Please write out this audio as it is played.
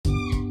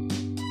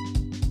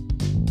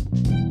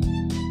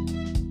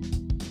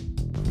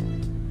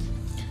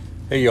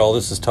Hey y'all,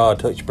 this is Todd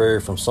Touchberry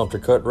from Sumter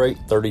Cut Rate,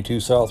 32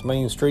 South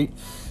Main Street,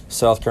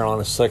 South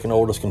Carolina's second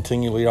oldest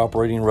continually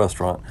operating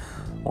restaurant.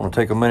 I want to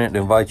take a minute to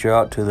invite you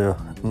out to the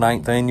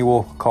 9th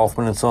annual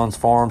Kaufman & Sons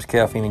Farms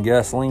Caffeine and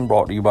Gasoline,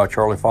 brought to you by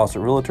Charlie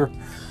Fawcett Realtor.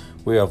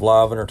 We have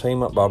live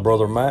entertainment by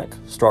Brother Mac.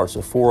 Starts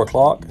at 4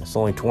 o'clock. It's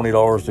only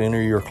 $20 to enter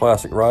your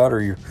classic ride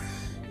or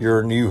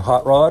your new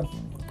hot rod.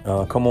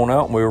 Come on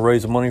out and we'll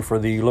raise the money for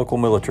the local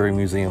military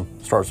museum.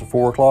 Starts at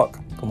 4 o'clock.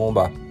 Come on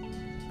by.